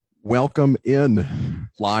Welcome in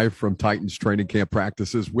live from Titans training camp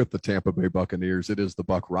practices with the Tampa Bay Buccaneers. It is the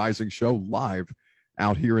Buck Reising Show live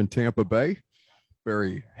out here in Tampa Bay.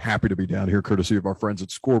 Very happy to be down here, courtesy of our friends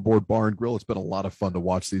at Scoreboard Bar and Grill. It's been a lot of fun to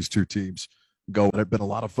watch these two teams go, and it's been a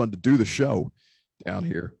lot of fun to do the show down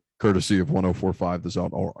here, courtesy of 104.5 The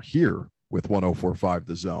Zone, or here with 104.5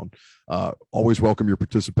 The Zone. Always welcome your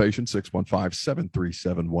participation.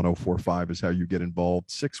 615-737-1045 is how you get involved.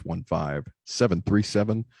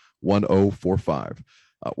 615-737-1045.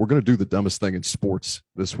 We're going to do the dumbest thing in sports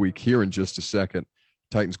this week here in just a second.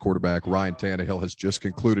 Titans quarterback Ryan Tannehill has just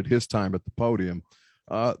concluded his time at the podium.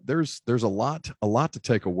 There's a lot to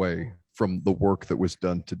take away from the work that was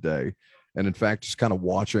done today, and in fact, just kind of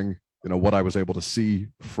watching, what I was able to see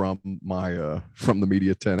from my from the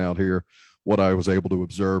media tent out here, what I was able to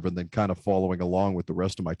observe, and then kind of following along with the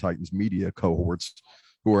rest of my Titans media cohorts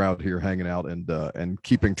who are out here hanging out and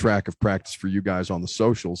keeping track of practice for you guys on the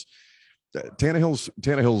socials.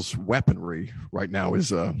 Tannehill's weaponry right now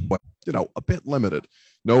is a bit limited.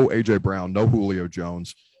 No AJ Brown, no Julio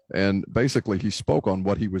Jones, and basically he spoke on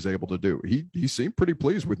what he was able to do. He seemed pretty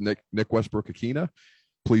pleased with Nick Westbrook-Akina,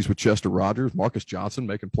 pleased with Chester Rogers, Marcus Johnson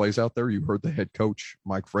making plays out there. You heard the head coach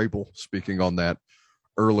Mike Vrabel speaking on that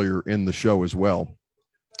earlier in the show as well.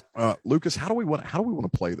 Lucas, how do we want to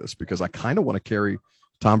play this? Because I kind of want to carry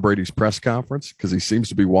Tom Brady's press conference because he seems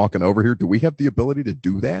to be walking over here. Do we have the ability to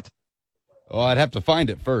do that? Oh, I'd have to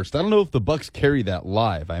find it first. I don't know if the Bucs carry that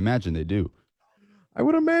live. I imagine they do. I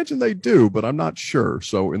would imagine they do, but I'm not sure.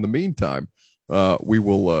 So in the meantime, we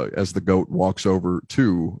will, as the GOAT walks over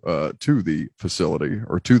to the facility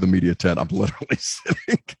or to the media tent, I'm literally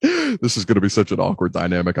sitting. This is going to be such an awkward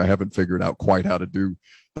dynamic. I haven't figured out quite how to do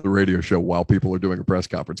the radio show while people are doing a press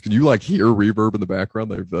conference. Can you hear reverb in the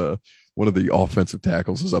background? They've one of the offensive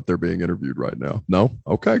tackles is up there being interviewed right now. No?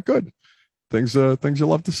 Okay, good. Things you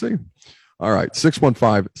love to see. All right,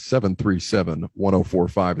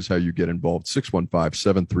 615-737-1045 is how you get involved.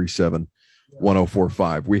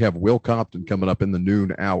 615-737-1045. We have Will Compton coming up in the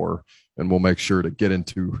noon hour, and we'll make sure to get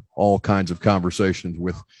into all kinds of conversations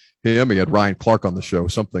with him. He had Ryan Clark on the show,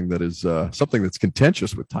 something that's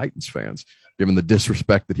contentious with Titans fans, given the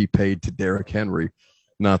disrespect that he paid to Derrick Henry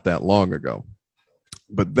not that long ago.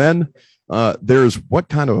 But then there's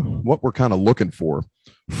what we're kind of looking for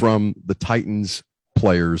from the Titans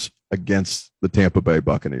players against the Tampa Bay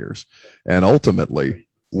Buccaneers. And ultimately,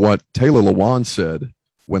 what Taylor Lewan said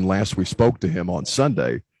when last we spoke to him on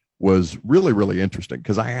Sunday was really, really interesting,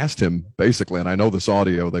 because I asked him basically, and I know this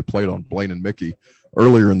audio they played on Blaine and Mickey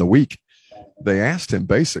earlier in the week. They asked him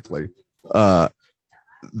basically I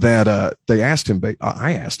asked him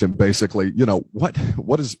basically, what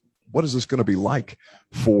is this going to be like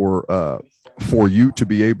for you to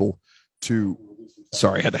be able to.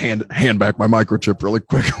 Sorry, I had to hand back my microchip really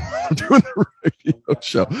quick while I'm doing the radio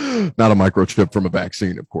show. Not a microchip from a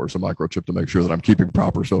vaccine, of course, a microchip to make sure that I'm keeping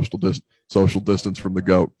proper social distance from the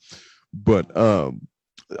GOAT. But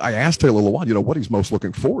I asked Taylor Lewan, what he's most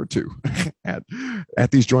looking forward to at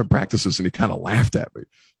these joint practices, and he kind of laughed at me,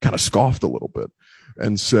 kind of scoffed a little bit,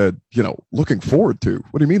 and said, looking forward to?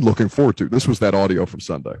 What do you mean looking forward to? This was that audio from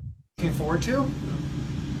Sunday. Looking forward to?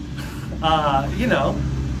 I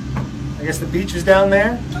guess the beach is down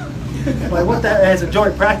there. What that as a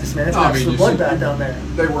joint practice, man. It's an absolute bloodbath down there.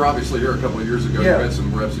 They were obviously here a couple of years ago. Yeah. You had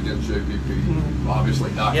some reps against JPP. Mm-hmm.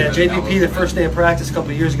 Obviously not. Yeah, JPP the first day of practice a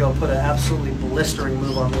couple of years ago put an absolutely blistering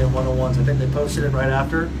move on me in 101s. I think they posted it right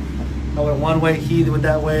after. I went one way, he went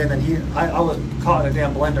that way, and then I was caught in a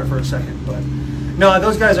damn blender for a second. But no,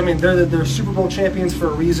 those guys, they're Super Bowl champions for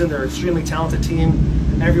a reason. They're an extremely talented team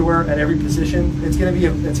everywhere at every position. It's gonna be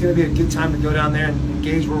a good time to go down there and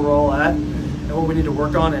engage where we're all at and what we need to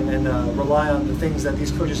work on, and rely on the things that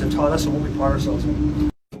these coaches have taught us and what we pride ourselves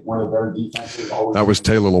in. That was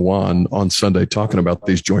Taylor Lewan on Sunday talking about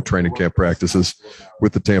these joint training camp practices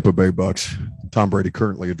with the Tampa Bay Bucs. Tom Brady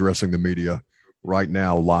currently addressing the media right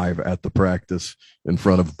now live at the practice in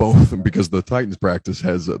front of both, and because the Titans practice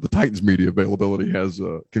has the Titans media availability has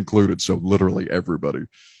concluded, so literally everybody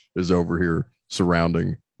is over here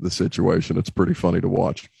surrounding the situation. It's pretty funny to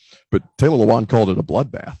watch. But Taylor Lewan called it a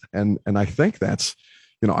bloodbath. And I think that's,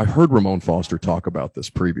 I heard Ramon Foster talk about this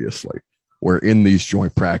previously, where in these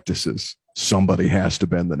joint practices, somebody has to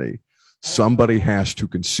bend the knee. Somebody has to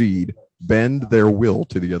concede, bend their will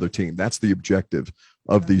to the other team. That's the objective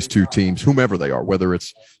of these two teams, whomever they are, whether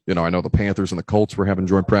it's, I know the Panthers and the Colts were having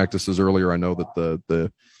joint practices earlier. I know that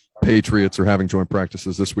the Patriots are having joint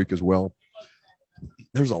practices this week as well.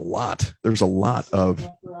 There's a lot of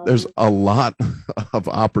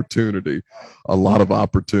opportunity.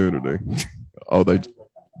 Oh, they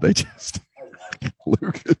just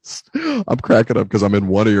Lucas, I'm cracking up because I'm in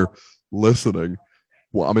one ear listening.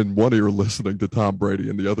 Well, I'm in one ear listening to Tom Brady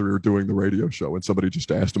and the other ear doing the radio show. And somebody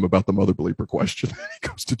just asked him about the mother bleeper question. He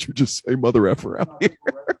goes, "Did you just say mother effer out here?"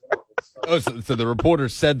 Oh, so the reporter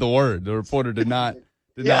said the word. The reporter did not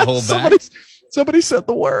hold back. Somebody said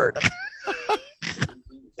the word.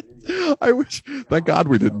 I wish, thank God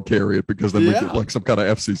we didn't carry it, because then we get like some kind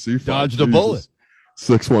of FCC fine. Dodged a bullet.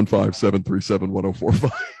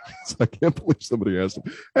 615-737-1045. I can't believe somebody asked him,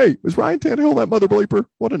 "Hey, is Ryan Tannehill that mother bleeper?"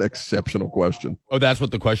 What an exceptional question. Oh, that's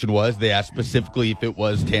what the question was? They asked specifically if it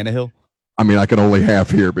was Tannehill? I mean, I can only half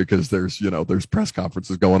hear because there's press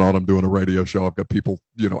conferences going on. I'm doing a radio show. I've got people,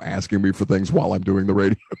 asking me for things while I'm doing the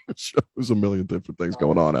radio show. There's a million different things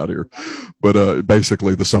going on out here. But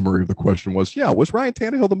basically, the summary of the question was, was Ryan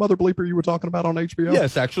Tannehill the mother bleeper you were talking about on HBO?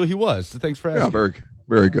 Yes, actually, he was. Thanks for asking. Yeah, very,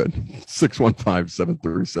 very good.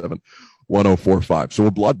 615-737-1045. So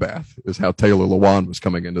a bloodbath is how Taylor Lewan was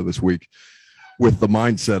coming into this week, with the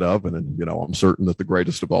mindset of, and I'm certain that the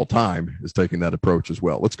greatest of all time is taking that approach as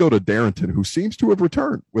well. Let's go to Darrington, who seems to have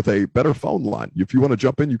returned with a better phone line. If you want to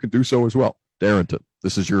jump in, you can do so as well. Darrington,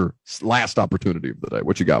 this is your last opportunity of the day.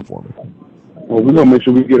 What you got for me? Well, we're going to make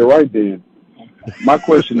sure we get it right then. My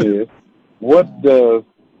question is, what does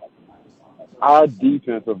our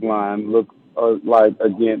defensive line look like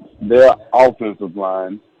against their offensive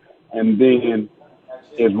line? And then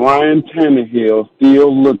is Ryan Tannehill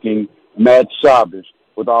still looking Matt Schabish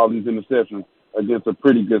with all these interceptions against a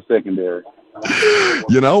pretty good secondary?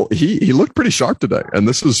 He looked pretty sharp today. And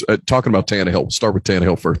this is talking about Tannehill. We'll start with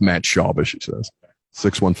Tannehill first. Matt Schabish, he says.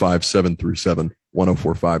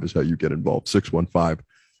 615-737-1045 is how you get involved.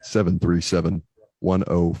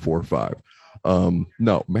 615-737-1045.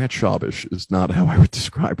 No, Matt Schabish is not how I would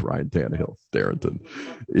describe Ryan Tannehill, Darrington.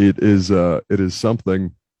 It is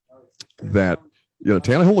something that,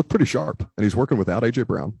 Tannehill looked pretty sharp, and he's working without A.J.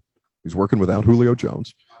 Brown. He's working without Julio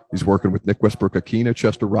Jones. He's working with Nick Westbrook-Akina,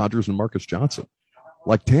 Chester Rogers, and Marcus Johnson.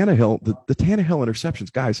 Like Tannehill, the Tannehill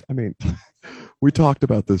interceptions, guys, I mean, we talked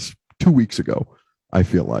about this 2 weeks ago, I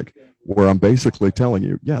feel like, where I'm basically telling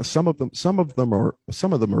you, some of them are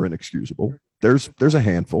inexcusable. There's a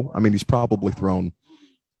handful. I mean, he's probably thrown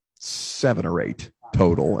 7 or 8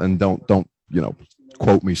 total, and don't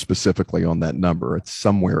quote me specifically on that number. It's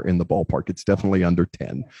somewhere in the ballpark. It's definitely under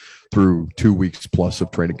 10 through 2 weeks plus of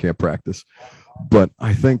training camp practice. But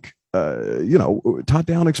I think, Todd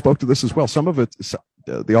Downing spoke to this as well. Some of it,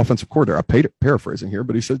 the offensive coordinator, I'm paraphrasing here,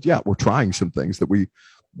 but he said, we're trying some things that we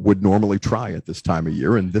would normally try at this time of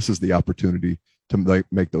year, and this is the opportunity to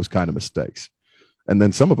make those kind of mistakes. And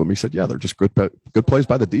then some of them, he said, they're just good plays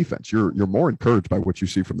by the defense. You're more encouraged by what you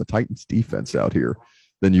see from the Titans defense out here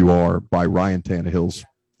than you are by Ryan Tannehill's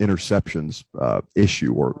interceptions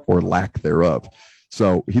issue or lack thereof.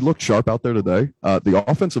 So he looked sharp out there today. The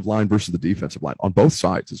offensive line versus the defensive line on both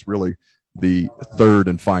sides is really the third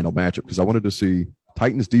and final matchup, because I wanted to see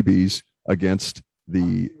Titans DBs against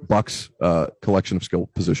the Bucs collection of skill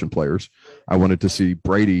position players. I wanted to see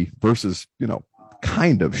Brady versus,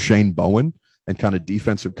 kind of Shane Bowen and kind of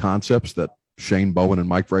defensive concepts that Shane Bowen and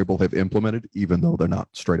Mike Vrabel have implemented, even though they're not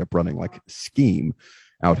straight up running like scheme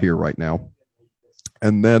out here right now.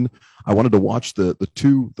 And then I wanted to watch the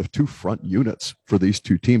two front units for these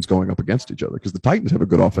two teams going up against each other, because the Titans have a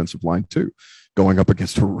good offensive line too, going up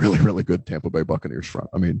against a really, really good Tampa Bay Buccaneers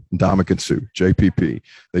front. I mean, Ndamukong Suh, JPP,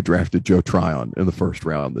 they drafted Joe Tryon in the first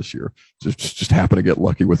round this year. Just happened to get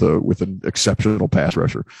lucky with an exceptional pass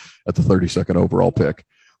rusher at the 32nd overall pick.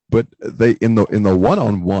 But they in the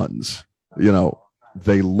one-on-ones,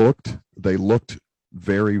 they looked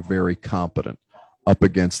very, very competent up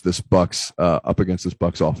against this Bucs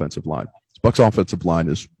offensive line. This Bucs offensive line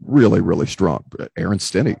is really, really strong. Aaron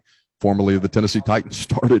Stinney, formerly of the Tennessee Titans,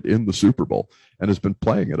 started in the Super Bowl and has been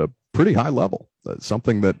playing at a pretty high level. That's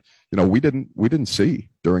something that we didn't see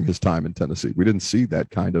during his time in Tennessee. We didn't see that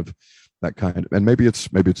kind of, and maybe it's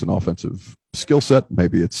an offensive skill set.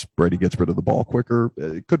 Maybe it's Brady gets rid of the ball quicker.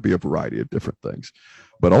 It could be a variety of different things.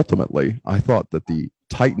 But ultimately, I thought that the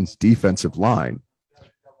Titans defensive line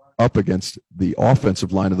up against the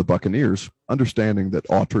offensive line of the Buccaneers, understanding that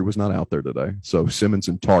Autry was not out there today. So Simmons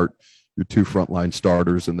and Tart, your two frontline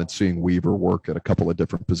starters, and then seeing Weaver work at a couple of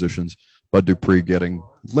different positions. Bud Dupree getting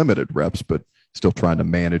limited reps, but still trying to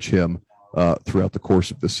manage him throughout the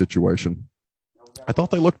course of this situation. I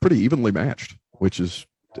thought they looked pretty evenly matched, which is,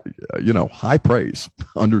 high praise,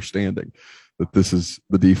 understanding that this is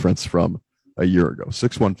the defense from a year ago.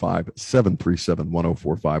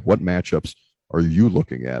 615-737-1045. What matchups are you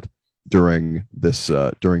looking at during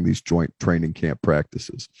these joint training camp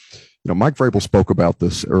practices? Mike Vrabel spoke about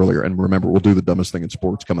this earlier, and remember, we'll do the dumbest thing in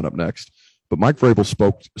sports coming up next. But Mike Vrabel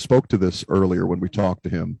spoke to this earlier when we talked to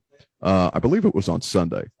him. I believe it was on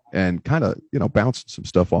Sunday, and kind of, bouncing some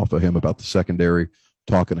stuff off of him about the secondary,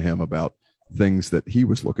 talking to him about things that he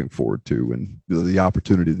was looking forward to and the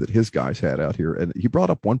opportunity that his guys had out here. And he brought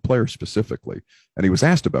up one player specifically, and he was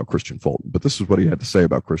asked about Christian Fulton, but this is what he had to say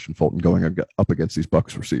about Christian Fulton going up against these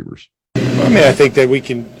Bucs receivers. I mean, I think that we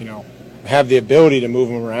can, have the ability to move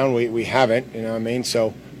him around. We haven't,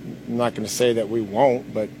 So I'm not going to say that we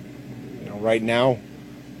won't, but, right now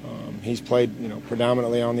he's played,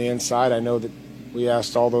 predominantly on the inside. I know that we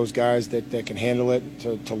asked all those guys that can handle it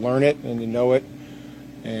to learn it and to know it.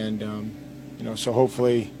 And, so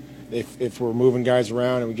hopefully if we're moving guys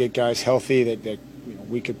around and we get guys healthy that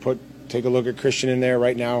we could take a look at Christian in there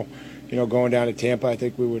right now, going down to Tampa. I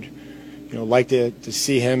think we would, like to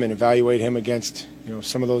see him and evaluate him against,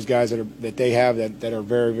 some of those guys that they have that are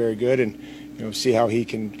very, very good, and, see how he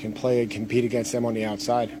can play and compete against them on the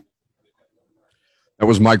outside. That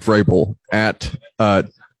was Mike Vrabel at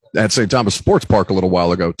St. Thomas Sports Park a little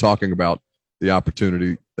while ago, talking about the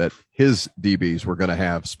opportunity that his DBs were going to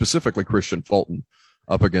have, specifically Christian Fulton,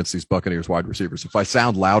 up against these Buccaneers wide receivers. If I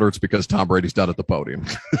sound louder, it's because Tom Brady's done at the podium.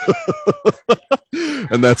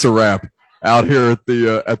 And that's a wrap out here at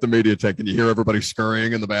the media tent. Can you hear everybody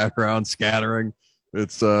scurrying in the background, scattering?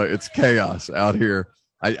 It's chaos out here.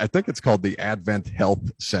 I think it's called the Advent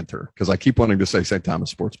Health Center, because I keep wanting to say St. Thomas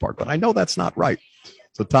Sports Park, but I know that's not right.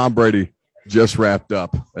 So Tom Brady just wrapped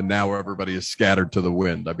up, and now everybody is scattered to the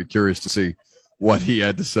wind. I'd be curious to see what he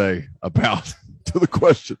had to say about to the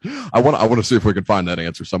question. I want to see if we can find that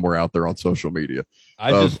answer somewhere out there on social media.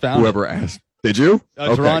 I just found whoever asked. Did you?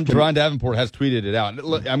 Okay. Deron Davenport has tweeted it out.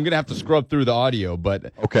 Look, I'm going to have to scrub through the audio,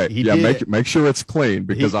 but okay, make sure it's clean,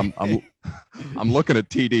 because I'm looking at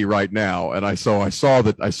TD right now, and I saw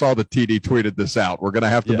that TD tweeted this out. We're going to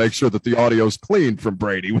have to make sure that the audio is clean from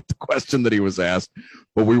Brady with the question that he was asked.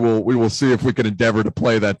 But we will see if we can endeavor to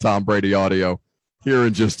play that Tom Brady audio here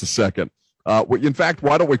in just a second. In fact,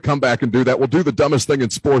 why don't we come back and do that? We'll do the dumbest thing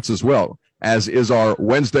in sports as well, as is our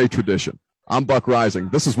Wednesday tradition. I'm Buck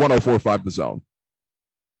Reising. This is 104.5 The Zone.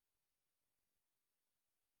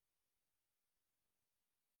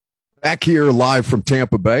 Back here live from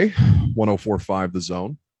Tampa Bay, 104.5 The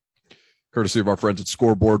Zone. Courtesy of our friends at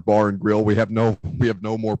Scoreboard Bar and Grill. We have no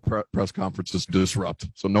more press conferences to disrupt,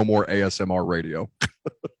 so no more ASMR radio.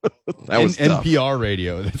 That was NPR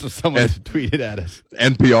radio. That's what someone tweeted at us.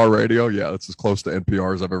 NPR radio, yeah, that's as close to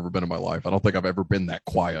NPR as I've ever been in my life. I don't think I've ever been that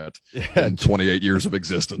quiet in 28 years of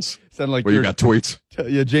existence. Sound like you got tweets?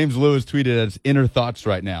 Yeah, James Lewis tweeted at us, inner thoughts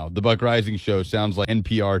right now. The Buck Reising show sounds like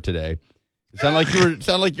NPR today. Sound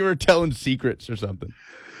like you were telling secrets or something.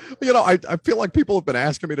 I feel like people have been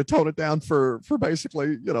asking me to tone it down for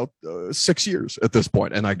basically 6 years at this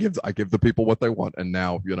point, and I give the people what they want, and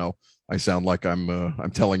now I sound like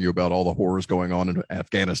I'm telling you about all the horrors going on in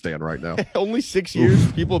Afghanistan right now. Only 6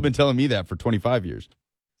 years. People have been telling me that for 25 years.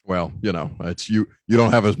 Well, it's you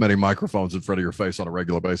don't have as many microphones in front of your face on a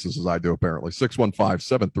regular basis as I do, apparently.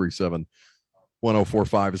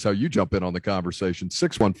 615-737-1045 is how you jump in on the conversation.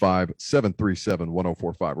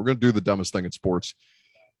 615-737-1045. We're going to do the dumbest thing in sports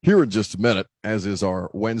here in just a minute, as is our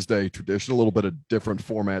Wednesday tradition. A little bit of different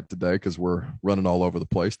format today because we're running all over the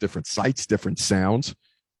place. Different sites, different sounds.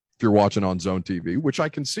 If you're watching on Zone TV, which I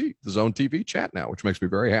can see the Zone TV chat now, which makes me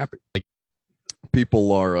very happy.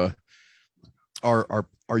 People are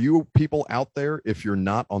you people out there? If you're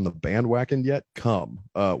not on the bandwagon yet, come.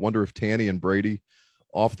 Wonder if Tanny and Brady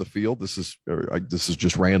off the field. This is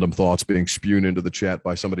just random thoughts being spewed into the chat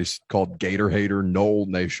by somebody called Gator Hater Knoll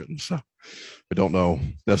Nation. So I don't know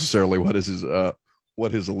necessarily what his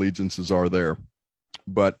allegiances are there,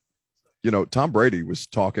 but Tom Brady was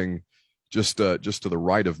talking just to the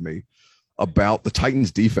right of me about the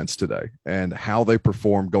Titans defense today and how they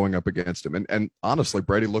performed going up against him. And honestly,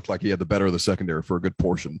 Brady looked like he had the better of the secondary for a good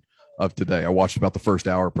portion of today. I watched about the first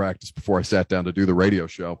hour of practice before I sat down to do the radio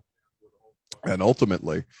show. And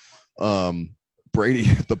ultimately, Brady,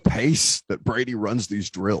 the pace that Brady runs these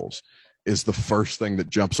drills is the first thing that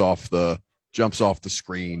jumps off the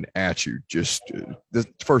screen at you. Just the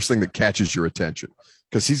first thing that catches your attention,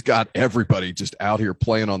 because he's got everybody just out here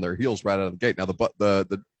playing on their heels right out of the gate. Now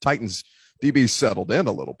the Titans DB settled in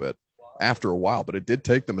a little bit after a while, but it did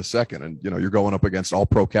take them a second. And you're going up against all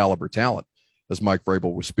pro caliber talent, as Mike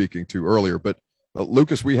Vrabel was speaking to earlier. But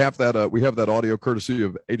Lucas, we have that audio courtesy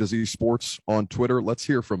of A to Z Sports on Twitter. Let's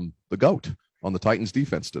hear from the GOAT on the Titans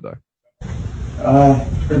defense today. They're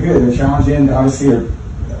good. They're challenging. Obviously, they're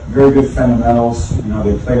very good fundamentals.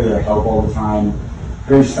 They play their help all the time.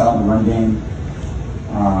 Very stout in the run game.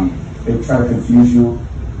 They try to confuse you.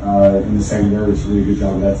 in the secondary. It's a really good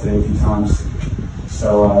job of that today a few times.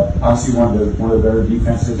 So obviously one of the better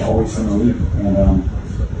defenses always in the league, and a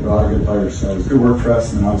lot of good players. So it was good work for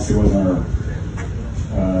us, and obviously it wasn't our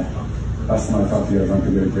last time I talked to you, I was not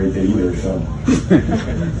going to be a great day either. So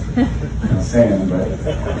I'm not saying,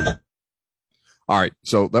 but. All right,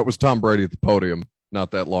 so that was Tom Brady at the podium not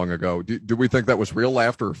that long ago. Do we think that was real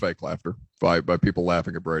laughter or fake laughter by people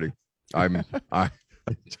laughing at Brady?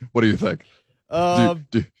 What do you think?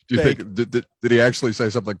 Do you think did he actually say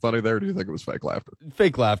something funny there? Or do you think it was fake laughter?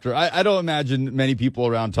 Fake laughter. I don't imagine many people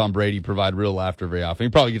around Tom Brady provide real laughter very often. He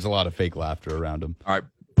probably gets a lot of fake laughter around him. All right,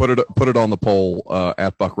 put it on the poll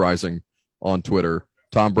at Buck Reising on Twitter.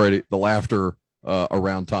 Tom Brady, the laughter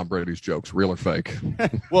around Tom Brady's jokes, real or fake?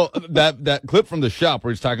 Well, that clip from the shop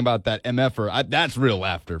where he's talking about that MFer, that's real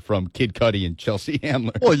laughter from Kid Cudi and Chelsea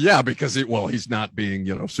Handler. Well, yeah, because he's not being,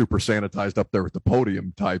 super sanitized up there at the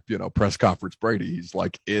podium type, press conference Brady. He's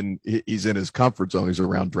like he's in his comfort zone. He's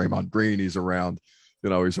around Draymond Green. He's around,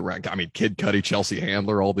 Kid Cudi, Chelsea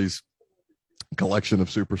Handler, all these collection of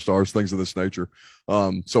superstars, things of this nature.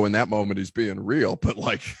 So in that moment, he's being real, but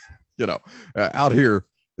out here,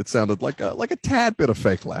 it sounded like a tad bit of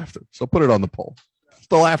fake laughter. So put it on the poll.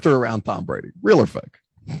 The laughter around Tom Brady, real or fake?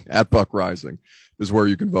 At Buck Reising is where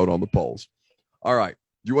you can vote on the polls. All right.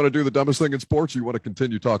 You want to do the dumbest thing in sports, or you want to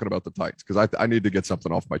continue talking about the Titans? Because I need to get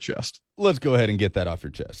something off my chest. Let's go ahead and get that off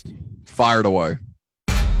your chest. Fired away.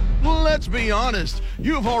 Let's be honest.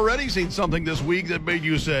 You've already seen something this week that made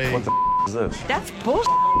you say, "What the is this?" That's bullshit.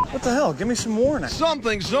 What the hell? Give me some more now.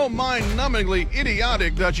 Something so mind-numbingly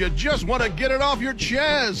idiotic that you just want to get it off your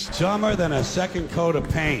chest. Dumber than a second coat of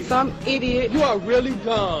paint. Some idiot. You are really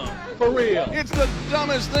dumb. For real. It's the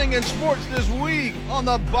dumbest thing in sports this week on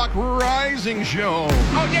the Buck Reising Show.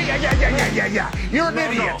 Oh, yeah. You're an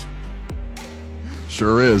idiot.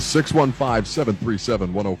 Sure is.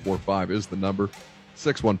 615-737-1045 is the number.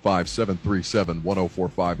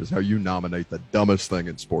 615-737-1045 is how you nominate the dumbest thing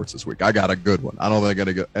in sports this week. I got a good one. I don't think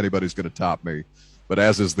anybody's going to top me, but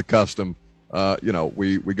as is the custom,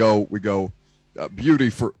 we go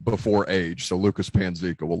beauty before age. So Lucas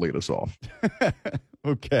Panzica will lead us off.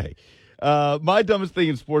 Okay. My dumbest thing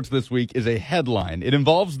in sports this week is a headline. It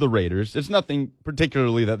involves the Raiders. It's nothing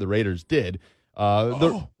particularly that the Raiders did.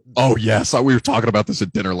 Yes. We were talking about this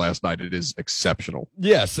at dinner last night. It is exceptional.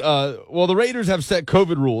 Yes. Well, the Raiders have set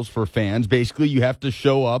COVID rules for fans. Basically, you have to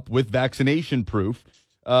show up with vaccination proof.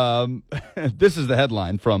 This is the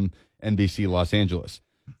headline from NBC Los Angeles.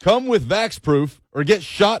 Come with vax proof or get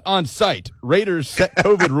shot on site. Raiders set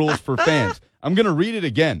COVID rules for fans. I'm going to read it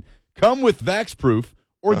again. Come with vax proof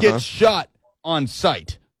or get shot on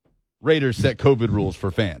site. Raiders set COVID rules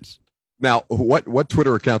for fans. Now, what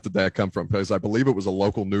Twitter account did that come from? Because I believe it was a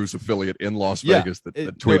local news affiliate in Las Vegas that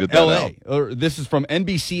tweeted that out. This is from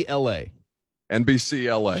NBC LA.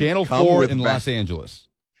 NBC LA. Channel 4 in Los Angeles.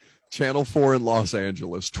 Channel 4 in Los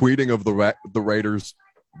Angeles, tweeting of the Raiders'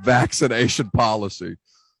 vaccination policy.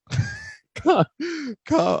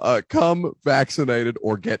 Come vaccinated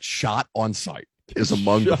or get shot on site is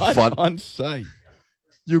among the fun. On site.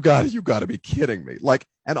 You got to be kidding me.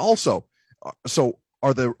 And also, so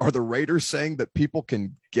are the Raiders saying that people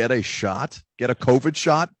can get a COVID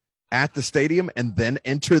shot at the stadium and then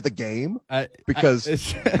enter the game? Because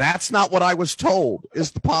that's not what I was told is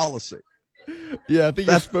the policy. Yeah, I think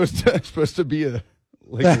it's supposed to be a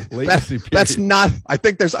latency period. That's not. I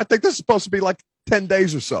think there's supposed to be like 10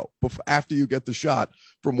 days or so after you get the shot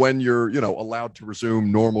from when you're allowed to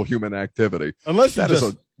resume normal human activity. Unless you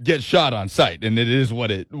just get shot on site, and it is what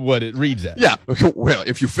it reads as. Yeah. Well,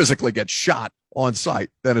 if you physically get shot on site,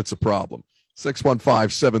 then it's a problem.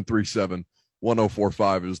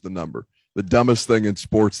 615-737-1045 is the number. The dumbest thing in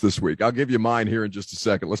sports this week. I'll give you mine here in just a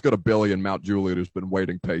second. Let's go to Billy in Mount Juliet, who's been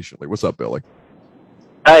waiting patiently. What's up, Billy?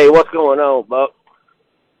 Hey, what's going on, Buck?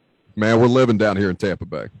 Man, we're living down here in Tampa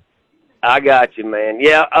Bay. I got you, man.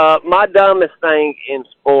 Yeah, my dumbest thing in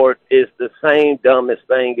sport is the same dumbest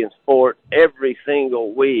thing in sport every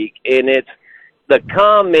single week, and it's the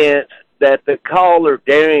comments that the caller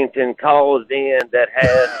Darrington calls in that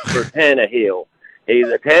has for Tannehill. He's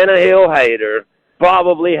a Tannehill hater,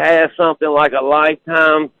 probably has something like a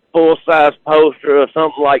Lifetime full-size poster of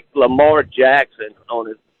something like Lamar Jackson on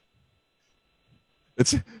his.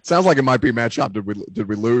 It sounds like it might be Matt Shop. Did we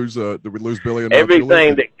lose Billy? And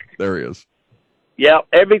everything that there he is. Yep,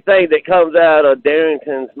 everything that comes out of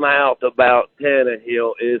Darrington's mouth about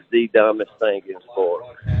Tannehill is the dumbest thing in sport.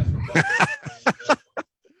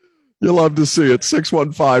 You'll love to see it.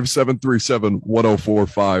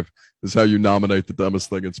 615-737-1045 is how you nominate the dumbest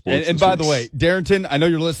thing in sports. And by the way, Darrington, I know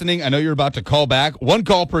you're listening. I know you're about to call back. One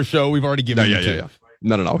call per show. We've already given you two. Yeah.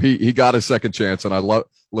 No. He got his second chance, and I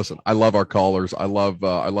love our callers. I love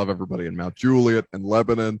everybody in Mount Juliet and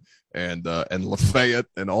Lebanon and Lafayette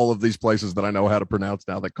and all of these places that I know how to pronounce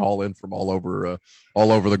now that call in from all over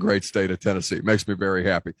the great state of Tennessee. It makes me very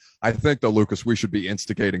happy. I think though, Lucas, we should be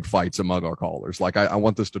instigating fights among our callers. Like I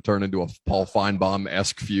want this to turn into a Paul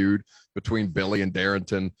Feinbaum-esque feud between Billy and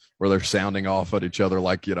Darrington, where they're sounding off at each other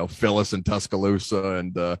like, Phyllis and Tuscaloosa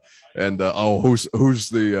and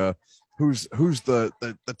who's the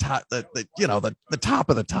top, the top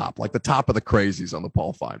of the top, like the top of the crazies on the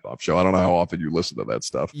Paul Feinbaum show. I don't know how often you listen to that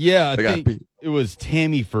stuff. Yeah, I think it was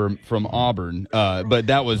Tammy from Auburn, but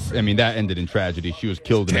that ended in tragedy. She was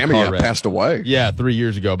killed in a car wreck. Passed away. Yeah, 3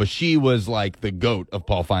 years ago, but she was like the GOAT of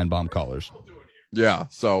Paul Feinbaum callers. Yeah,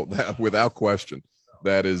 so without question,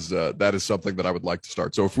 that is something that I would like to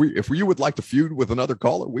start. So if you would like to feud with another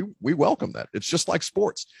caller, we welcome that. It's just like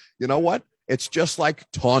sports. You know what? It's just like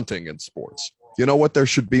taunting in sports. You know what there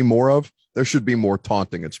should be more of? There should be more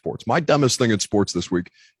taunting in sports. My dumbest thing in sports this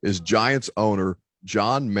week is Giants owner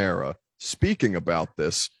John Mara speaking about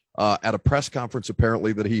this at a press conference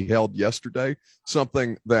apparently that he held yesterday.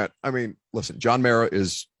 Something that, listen, John Mara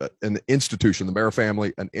is an institution, the Mara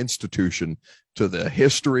family, an institution to the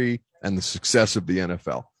history and the success of the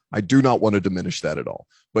NFL. I do not want to diminish that at all.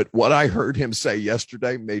 But what I heard him say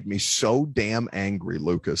yesterday made me so damn angry,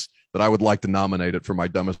 Lucas, that I would like to nominate it for my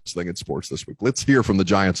dumbest thing in sports this week. Let's hear from the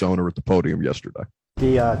Giants owner at the podium yesterday.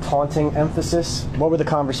 The taunting emphasis, what were the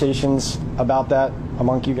conversations about that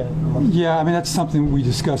among you guys? Yeah, that's something we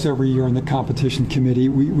discuss every year in the competition committee.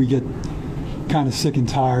 We get kind of sick and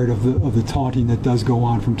tired of the taunting that does go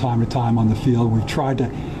on from time to time on the field. We've tried to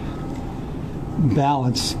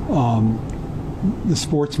balance the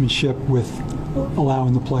sportsmanship with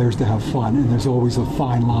allowing the players to have fun, and there's always a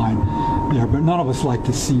fine line there, but none of us like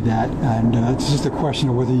to see that, and it's just a question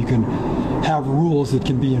of whether you can have rules that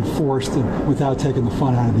can be enforced without taking the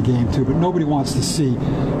fun out of the game too. But nobody wants to see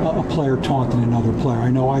a player taunting another player. I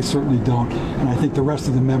know I certainly don't, and I think the rest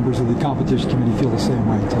of the members of the competition committee feel the same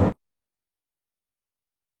way too.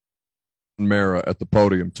 Mara at the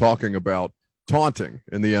podium talking about taunting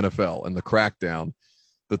in the NFL and the crackdown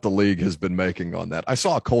that the league has been making on that. I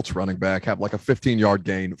saw a Colts running back have like a 15-yard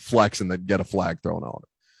gain, flex, and then get a flag thrown on it.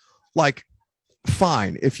 Like,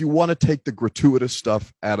 fine, if you want to take the gratuitous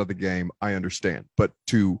stuff out of the game, I understand. But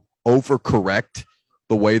to overcorrect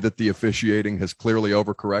the way that the officiating has clearly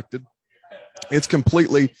overcorrected, it's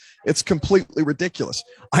completely ridiculous.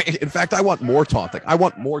 In fact, I want more taunting. I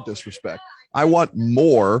want more disrespect. I want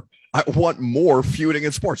more feuding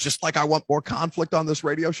in sports, just like I want more conflict on this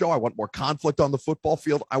radio show. I want more conflict on the football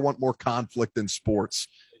field. I want more conflict in sports.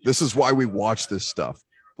 This is why we watch this stuff,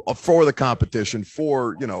 for the competition,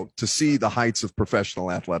 to see the heights of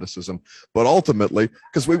professional athleticism, but ultimately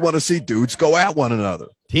because we want to see dudes go at one another.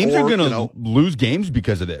 Teams are going to lose games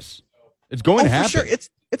because of this. It's going to happen. For sure.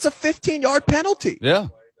 It's a 15-yard penalty. Yeah.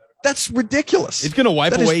 That's ridiculous. It's going to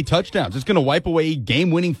wipe away touchdowns. It's going to wipe away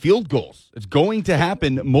game-winning field goals. It's going to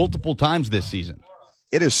happen multiple times this season.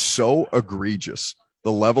 It is so egregious,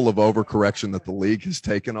 the level of overcorrection that the league has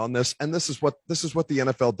taken on this, and this is what the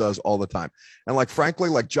NFL does all the time. And frankly,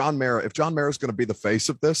 John Mara, if John Mara is going to be the face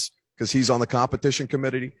of this because he's on the competition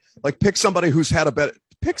committee, pick somebody who's had a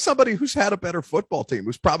better football team,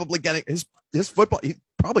 who's probably getting his football. He's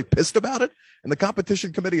probably pissed about it, and the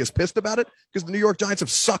competition committee is pissed about it because the New York Giants have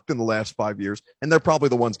sucked in the last 5 years, and they're probably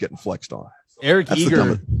the ones getting flexed on. Eric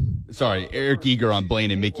Eager on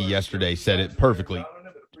Blaine and Mickey yesterday said it perfectly.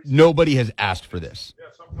 Nobody has asked for this.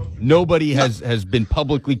 Nobody has been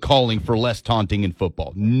publicly calling for less taunting in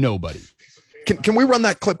football. Nobody. Can we run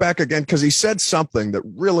that clip back again? Because he said something that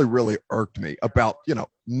really, really irked me about,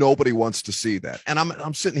 nobody wants to see that. And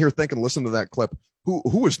I'm sitting here thinking, listen to that clip.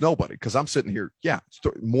 Who is nobody? Because I'm sitting here,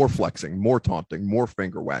 more flexing, more taunting, more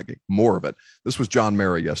finger wagging, more of it. This was John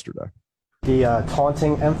Mara yesterday. The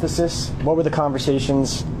taunting emphasis, what were the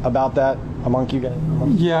conversations about that among you guys?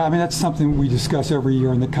 Yeah, that's something we discuss every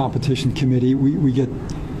year in the competition committee. We get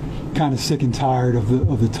kind of sick and tired of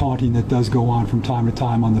the taunting that does go on from time to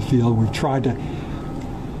time on the field. We've tried to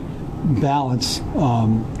balance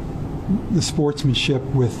the sportsmanship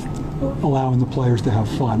with allowing the players to have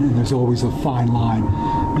fun, and there's always a fine line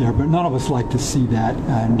there, but none of us like to see that,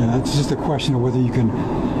 and it's just a question of whether you can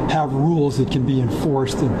have rules that can be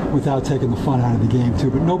enforced without taking the fun out of the game too.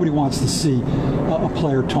 But nobody wants to see a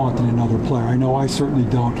player taunting another player. I know I certainly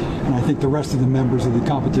don't, and I think the rest of the members of the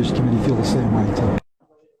competition committee feel the same way too.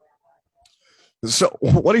 So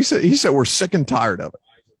what he said we're sick and tired of it.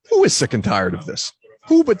 Who is sick and tired of this?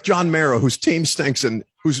 Who but John Mara, whose team stinks and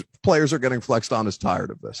whose players are getting flexed on, is tired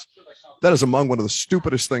of this? That is among one of the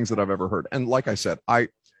stupidest things that I've ever heard. And like I said, I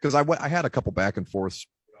had a couple back and forths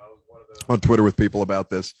on Twitter with people about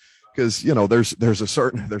this, because there's a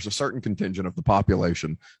certain contingent of the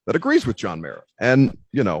population that agrees with John Mara, and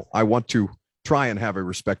I want to try and have a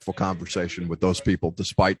respectful conversation with those people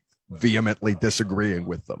despite vehemently disagreeing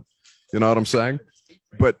with them. You know what I'm saying?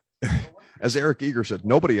 But as Eric Eager said,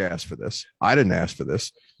 nobody asked for this. I didn't ask for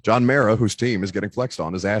this. John Mara, whose team is getting flexed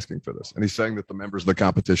on, is asking for this. And he's saying that the members of the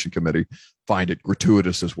competition committee find it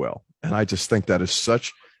gratuitous as well. And I just think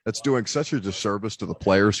that's doing such a disservice to the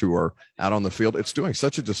players who are out on the field. It's doing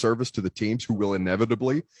such a disservice to the teams who will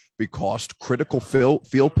inevitably be cost critical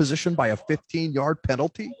field position by a 15-yard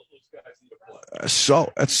penalty.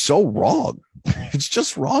 So that's so wrong. It's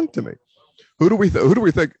just wrong to me. Who do we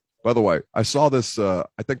think? By the way, I saw this. I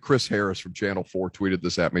think Chris Harris from Channel 4 tweeted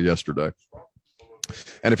this at me yesterday.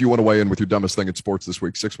 And if you want to weigh in with your dumbest thing in sports this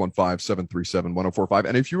week, 615-737-1045.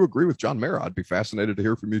 And if you agree with John Mara, I'd be fascinated to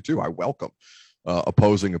hear from you too. I welcome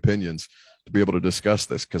opposing opinions to be able to discuss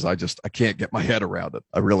this, because I can't get my head around it.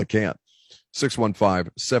 I really can't.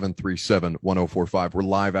 615-737-1045. We're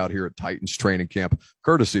live out here at Titans training camp,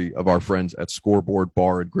 courtesy of our friends at Scoreboard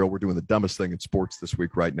Bar and Grill. We're doing the dumbest thing in sports this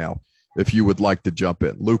week right now. If you would like to jump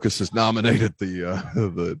in, Lucas has nominated the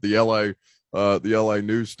LA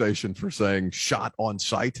news station for saying shot on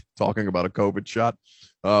site, talking about a COVID shot.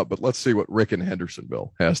 But let's see what Rick in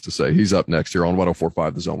Hendersonville has to say. He's up next here on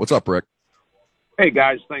 104.5 The Zone. What's up, Rick? Hey,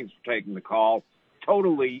 guys, thanks for taking the call.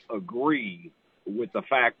 Totally agree with the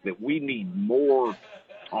fact that we need more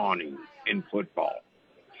taunting in football.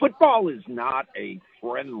 Football is not a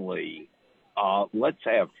friendly, let's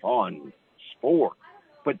have fun sport,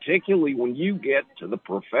 particularly when you get to the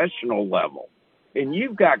professional level. And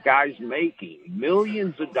you've got guys making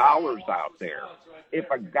millions of dollars out there. If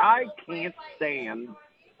a guy can't stand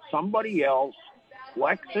somebody else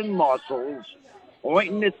flexing muscles,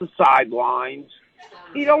 pointing at the sidelines,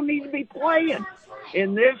 he don't need to be playing.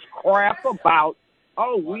 And this crap about,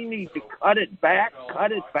 we need to cut it back.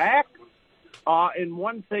 And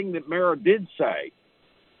one thing that Mara did say,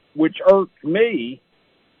 which irked me,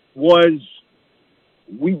 was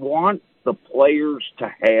we want the players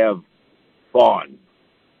to have fun.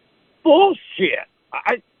 Bullshit.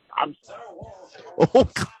 I'm Oh,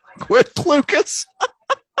 quit, Lucas.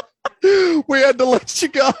 We had to let you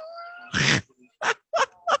go.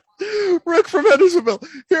 Rick from Hendersonville.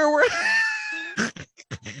 Here we're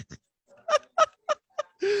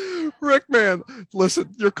Rick, man,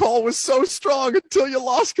 listen, your call was so strong until you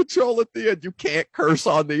lost control at the end. You can't curse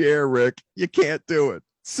on the air, Rick. You can't do it.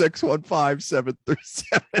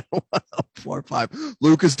 615-737-1045.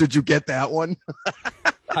 Lucas, did you get that one?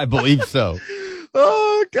 I believe so.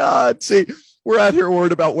 Oh, God. See, we're out here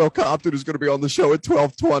worried about Will Compton, who's going to be on the show at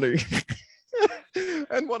 12:20.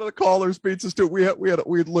 And one of the callers beats us to it. We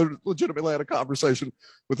legitimately had a conversation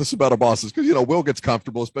with us about our bosses, because, Will gets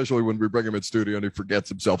comfortable, especially when we bring him in studio and he forgets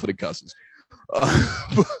himself and he cusses.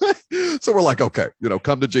 So we're like, okay,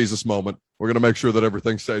 come to Jesus moment. We're going to make sure that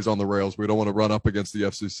everything stays on the rails. We don't want to run up against the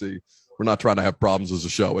FCC. We're not trying to have problems as a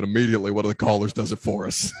show. And immediately one of the callers does it for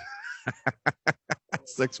us.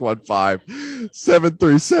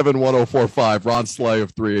 615-737-1045. Ron Slay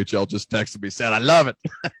of 3HL just texted me, said, I love it.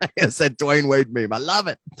 I said Dwayne Wade meme. I love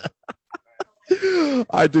it.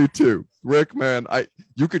 I do too. Rick, man,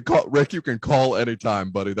 you can call anytime,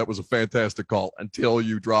 buddy. That was a fantastic call until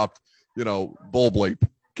you dropped, bull bleep.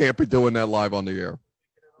 Can't be doing that live on the air.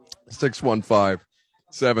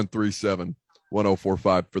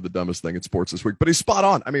 615-737-1045 for the dumbest thing in sports this week. But he's spot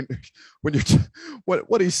on. I mean, when you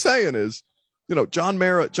what he's saying is, John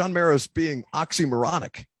Mara is being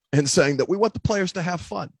oxymoronic and saying that we want the players to have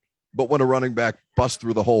fun. But when a running back busts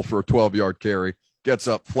through the hole for a 12-yard carry, gets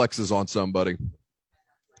up, flexes on somebody,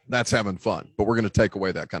 that's having fun. But we're going to take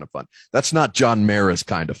away that kind of fun. That's not John Mara's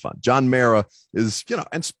kind of fun. John Mara is,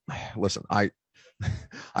 and listen, I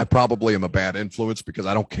probably am a bad influence because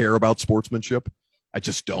I don't care about sportsmanship. I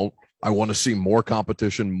just don't. I want to see more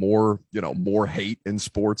competition, more hate in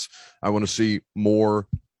sports. I want to see more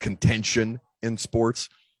contention in sports.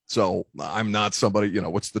 So I'm not somebody,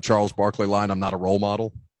 what's the Charles Barkley line? I'm not a role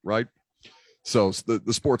model, right? So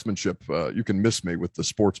the sportsmanship, you can miss me with the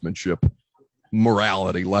sportsmanship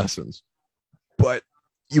morality lessons, but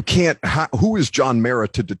you can't, who is John Mara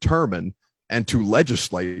to determine and to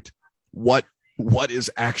legislate what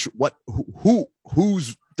is actual,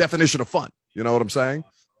 whose definition of fun? You know what I'm saying?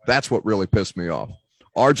 That's what really pissed me off.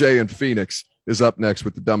 RJ in Phoenix is up next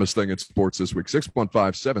with the dumbest thing in sports this week.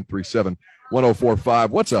 615-737-1045.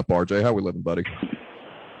 What's up, RJ? How we living, buddy?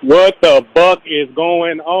 What the buck is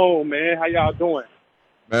going on, man? How y'all doing?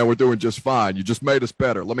 Man, we're doing just fine. You just made us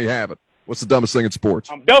better. Let me have it. What's the dumbest thing in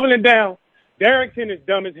sports? I'm doubling down. Darrington is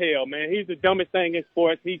dumb as hell, man. He's the dumbest thing in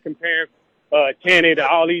sports. He compared Kenny to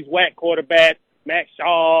all these whack quarterbacks, Matt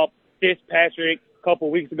Schaub, Fitzpatrick a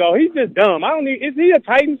couple weeks ago. He's just dumb. Is he a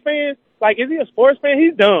Titans fan? Like, is he a sports fan?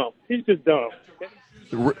 He's dumb. He's just dumb.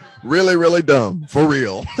 Really, really dumb. For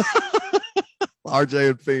real.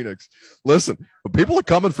 RJ in Phoenix. Listen, but people are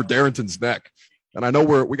coming for Darrington's neck. And I know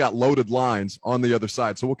we got loaded lines on the other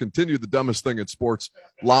side. So we'll continue the dumbest thing in sports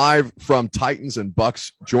live from Titans and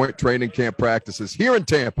Bucs joint training camp practices here in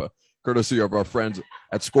Tampa, courtesy of our friends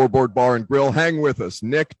at Scoreboard Bar and Grill. Hang with us.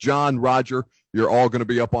 Nick, John, Roger, you're all going to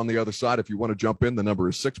be up on the other side. If you want to jump in, the number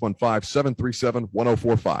is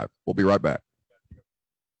 615-737-1045. We'll be right back.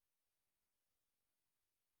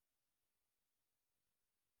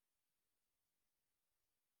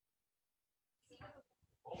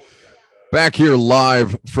 Back here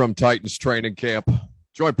live from Titans training camp.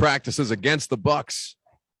 Joint practices against the Bucs.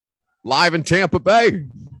 Live in Tampa Bay.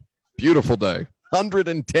 Beautiful day.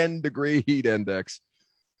 110-degree heat index.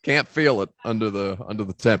 Can't feel it under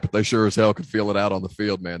the tent, but they sure as hell could feel it out on the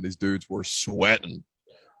field, man. These dudes were sweating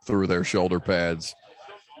through their shoulder pads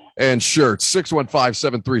and shirts.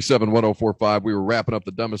 615-737-1045. We were wrapping up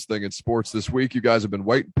the dumbest thing in sports this week. You guys have been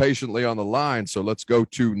waiting patiently on the line, so let's go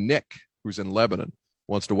to Nick, who's in Lebanon.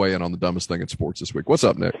 Wants to weigh in on the dumbest thing in sports this week. What's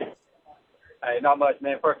up, Nick? Hey, not much,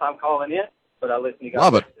 man. First time calling in, but I listen to you guys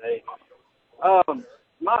Love it. today.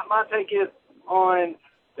 My take is on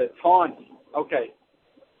the taunting. Okay,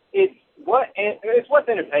 it's what's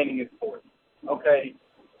entertaining in sports. Okay,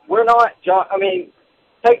 we're not.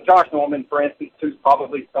 Take Josh Norman for instance, who's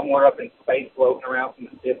probably somewhere up in space floating around from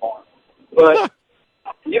the stiff arm, but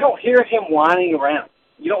you don't hear him whining around.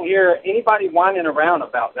 You don't hear anybody whining around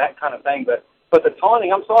about that kind of thing, But the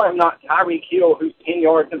taunting, I'm sorry, I'm not Tyreek Hill, who's 10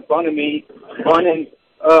 yards in front of me, running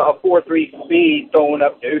a 4.3 speed, throwing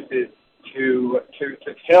up deuces to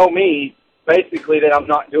tell me basically that I'm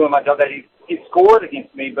not doing my job, that he scored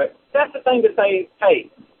against me. But that's the thing to say, hey,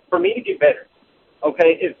 for me to get better,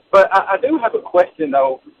 okay? But I do have a question,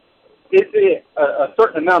 though. Is it a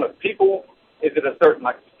certain amount of people? Is it a certain,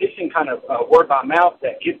 petition kind of word by mouth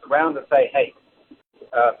that gets around to say, hey,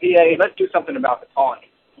 PA, let's do something about the taunting?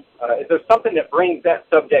 Is there something that brings that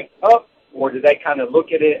subject up, or do they kind of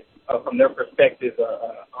look at it from their perspective?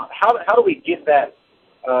 How do we get that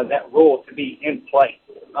rule to be in place?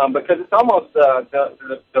 Because it's almost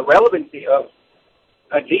the relevancy of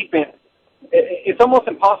a defense. It's almost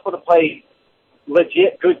impossible to play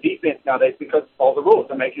legit good defense nowadays because all the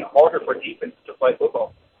rules are making it harder for defense to play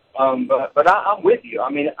football. But I'm with you.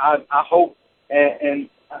 I mean, I hope and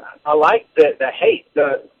I like the hate,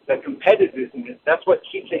 the competitiveness. That's what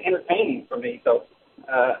keeps it entertaining for me. So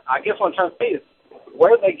I guess what I'm trying to say is,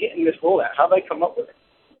 where are they getting this rule at? How do they come up with it?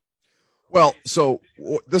 Well, so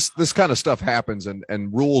this kind of stuff happens,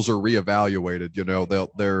 and rules are reevaluated. You know,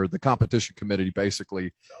 the competition committee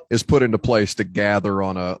basically is put into place to gather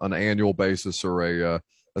on an annual basis or a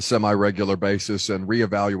semi-regular basis and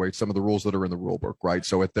reevaluate some of the rules that are in the rule book, right?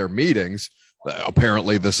 So at their meetings,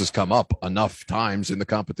 apparently this has come up enough times in the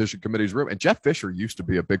competition committee's room. And Jeff Fisher used to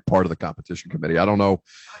be a big part of the competition committee. I don't know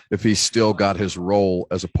if he's still got his role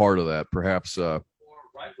as a part of that. Perhaps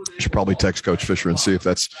should probably text Coach Fisher and see if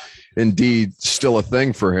that's indeed still a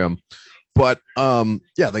thing for him. But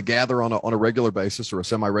they gather on a regular basis or a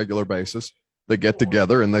semi-regular basis. They get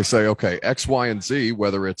together and they say, okay, X, Y, and Z,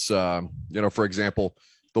 whether it's, for example,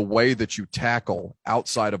 the way that you tackle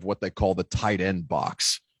outside of what they call the tight end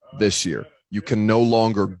box this year. You can no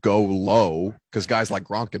longer go low because guys like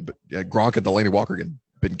Gronk and Delaney Walker have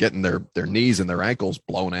been getting their knees and their ankles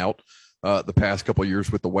blown out the past couple of years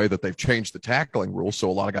with the way that they've changed the tackling rules. So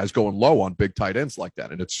a lot of guys going low on big tight ends like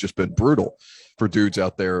that. And it's just been brutal for dudes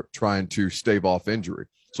out there trying to stave off injury.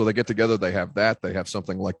 So they get together, they have that. They have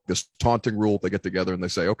something like this taunting rule. They get together and they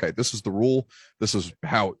say, okay, this is the rule. This is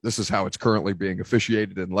how it's currently being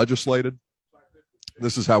officiated and legislated.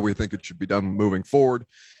 This is how we think it should be done moving forward.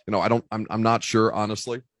 I'm not sure,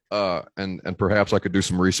 honestly. And perhaps I could do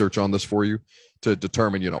some research on this for you to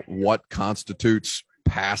determine, what constitutes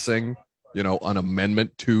passing, an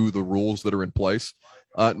amendment to the rules that are in place,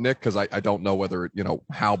 Nick, because I don't know whether,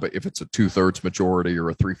 but if it's a 2/3 majority or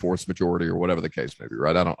a 3/4 majority or whatever the case may be,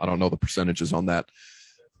 right? I don't know the percentages on that.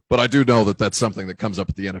 But I do know that that's something that comes up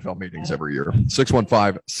at the NFL meetings every year.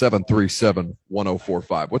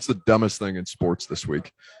 615-737-1045. What's the dumbest thing in sports this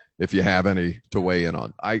week, if you have any to weigh in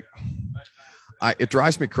on? It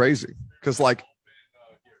drives me crazy because, I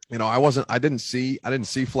didn't see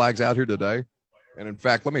flags out here today. And in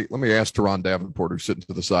fact, let me ask Teron Davenport, who's sitting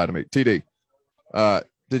to the side of me. TD,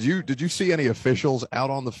 did you see any officials out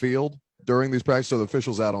on the field during these practices? So the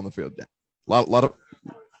officials out on the field. Yeah. Lot of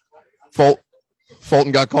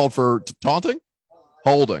Fulton got called for taunting,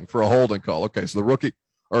 holding for a holding call. Okay, so the rookie,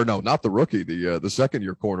 or no, not the rookie, the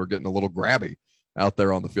second-year corner getting a little grabby out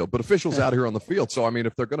there on the field. But officials out here on the field. So I mean,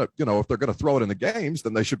 if they're gonna throw it in the games,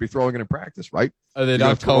 then they should be throwing it in practice, right? Are they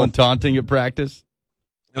not calling taunting at practice?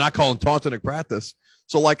 They're not calling taunting at practice.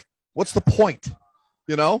 So like, what's the point?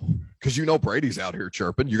 Because Brady's out here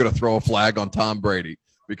chirping. You're gonna throw a flag on Tom Brady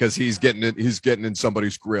because he's getting in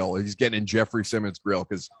somebody's grill. He's getting in Jeffrey Simmons' grill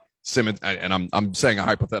because Simmons, and I'm saying a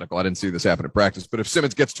hypothetical. I didn't see this happen in practice, but if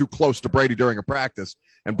Simmons gets too close to Brady during a practice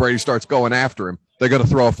and Brady starts going after him, they're going to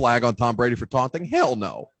throw a flag on Tom Brady for taunting? Hell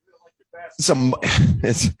no.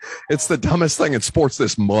 It's the dumbest thing in sports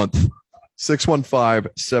this month.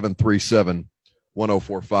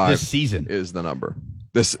 615-737-1045. This season is the number.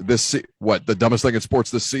 What, the dumbest thing in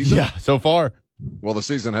sports this season? Yeah, so far. Well, the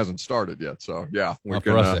season hasn't started yet, so yeah.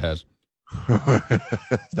 For us, it has.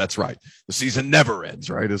 That's right. The season never ends,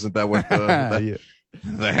 right? Isn't that what the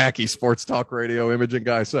hacky sports talk radio imaging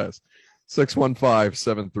guy says?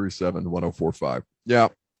 615-737-1045. Yeah.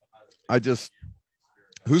 Who's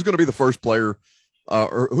going to be the first player,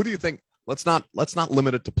 or who do you think? Let's not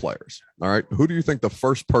limit it to players. All right. Who do you think the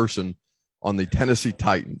first person on the Tennessee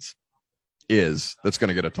Titans is that's going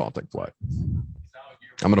to get a taunting flag?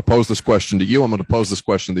 I'm going to pose this question to you. I'm going to pose this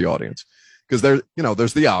question to the audience because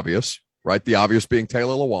there's the obvious, right? The obvious being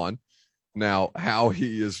Taylor Lewan. Now, how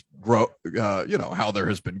he is how there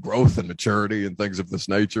has been growth and maturity and things of this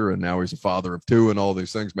nature, and now he's a father of two and all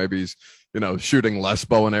these things. Maybe he's shooting less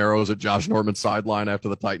bow and arrows at Josh Norman's sideline after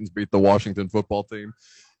the Titans beat the Washington football team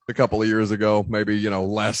a couple of years ago. Maybe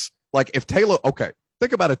less. Like if Taylor, okay,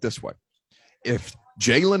 think about it this way: if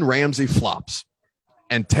Jalen Ramsey flops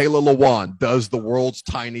and Taylor Lewan does the world's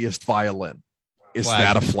tiniest violin, is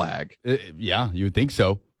that a flag? Yeah, you would think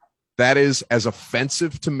so. That is as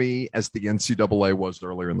offensive to me as the NCAA was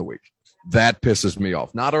earlier in the week. That pisses me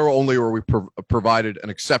off. Not only are we provided an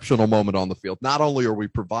exceptional moment on the field, not only are we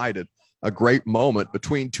provided a great moment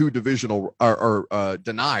between two divisional,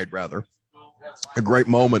 denied rather, a great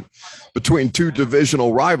moment between two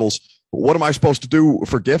divisional rivals. What am I supposed to do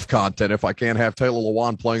for GIF content if I can't have Taylor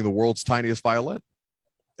Lewan playing the world's tiniest violin?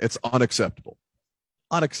 It's unacceptable.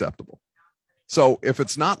 Unacceptable. So if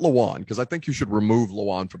it's not Lewan, because I think you should remove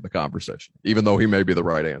Lewan from the conversation, even though he may be the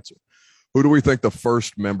right answer. Who do we think the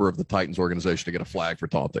first member of the Titans organization to get a flag for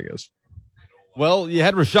taunting is? Well, you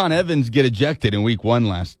had Rashaan Evans get ejected in week 1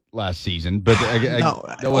 last season, but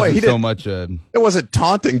that wasn't so much. It wasn't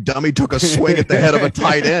taunting. Dummy took a swing at the head of a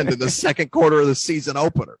tight end in the second quarter of the season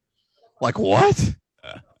opener. Like what?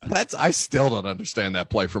 I still don't understand that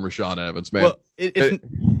play from Rashaan Evans, man. Well,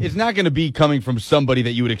 it's not going to be coming from somebody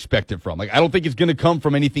that you would expect it from. Like I don't think it's going to come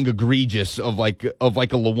from anything egregious of like a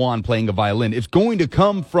Lewan playing a violin. It's going to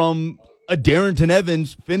come from a Darrington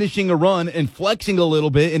Evans finishing a run and flexing a little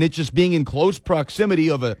bit, and it just being in close proximity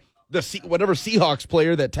of whatever Seahawks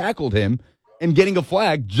player that tackled him and getting a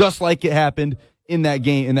flag, just like it happened in that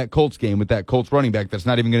game, in that Colts game with that Colts running back that's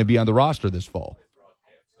not even going to be on the roster this fall.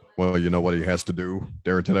 Well, you know what he has to do,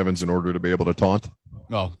 Darrington Evans, in order to be able to taunt?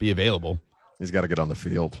 Oh, be available. He's got to get on the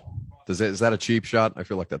field. Is that a cheap shot? I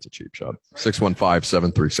feel like that's a cheap shot.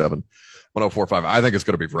 615-737-1045. I think it's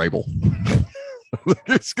going to be Vrabel.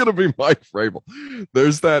 It's going to be Mike Vrabel.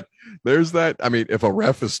 There's that. I mean, if a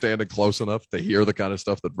ref is standing close enough to hear the kind of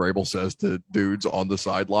stuff that Vrabel says to dudes on the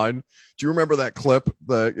sideline. Do you remember that clip?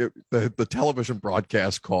 The television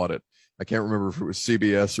broadcast caught it. I can't remember if it was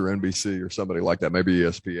CBS or NBC or somebody like that, maybe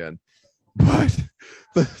ESPN. But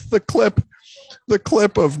the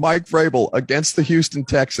clip of Mike Vrabel against the Houston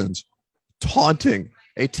Texans taunting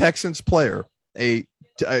a Texans player, a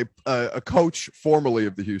coach formerly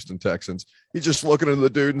of the Houston Texans. He's just looking at the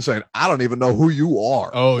dude and saying, "I don't even know who you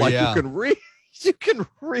are." Oh, like yeah. You can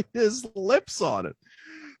read his lips on it.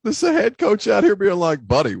 This is a head coach out here being like,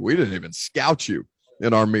 "Buddy, we didn't even scout you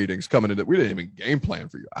in our meetings coming in. We didn't even game plan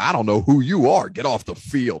for you. I don't know who you are. Get off the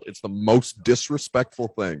field." It's the most disrespectful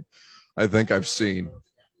thing I think I've seen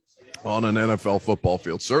on an NFL football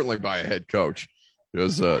field, certainly by a head coach,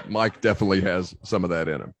 because Mike definitely has some of that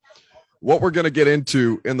in him. What we're going to get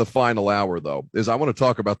into in the final hour, though, is I want to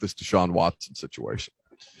talk about this Deshaun Watson situation.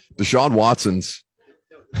 Deshaun Watson's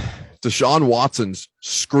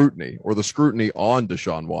scrutiny, or the scrutiny on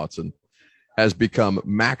Deshaun Watson, has become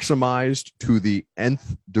maximized to the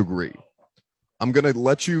nth degree.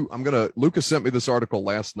 Lucas sent me this article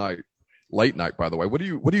last night, late night, by the way. What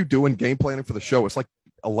are you doing game planning for the show? It's like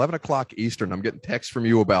 11 o'clock Eastern. I'm getting texts from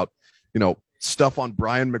you about, stuff on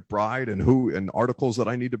Brian McBride and articles that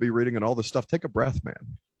I need to be reading and all this stuff. Take a breath, man.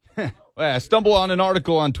 I stumble on an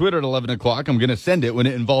article on Twitter at 11 o'clock. I'm going to send it when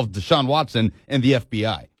it involves Deshaun Watson and the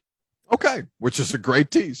FBI. Okay, which is a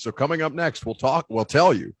great tease. So coming up next, we'll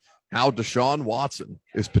tell you how Deshaun Watson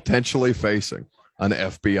is potentially facing an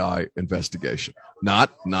FBI investigation.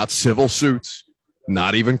 Not civil suits,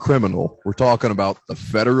 not even criminal. We're talking about the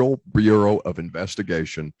Federal Bureau of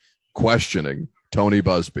Investigation questioning Tony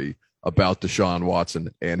Busby about Deshaun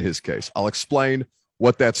Watson and his case. I'll explain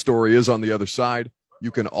what that story is on the other side.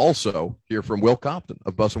 You can also hear from Will Compton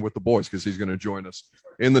of Bussin' with the Boys because he's going to join us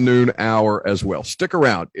in the noon hour as well. Stick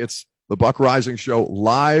around. It's the Buck Reising Show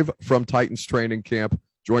live from Titans training camp,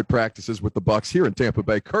 joint practices with the Bucs here in Tampa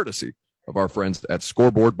Bay, courtesy of our friends at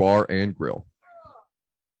Scoreboard Bar and Grill.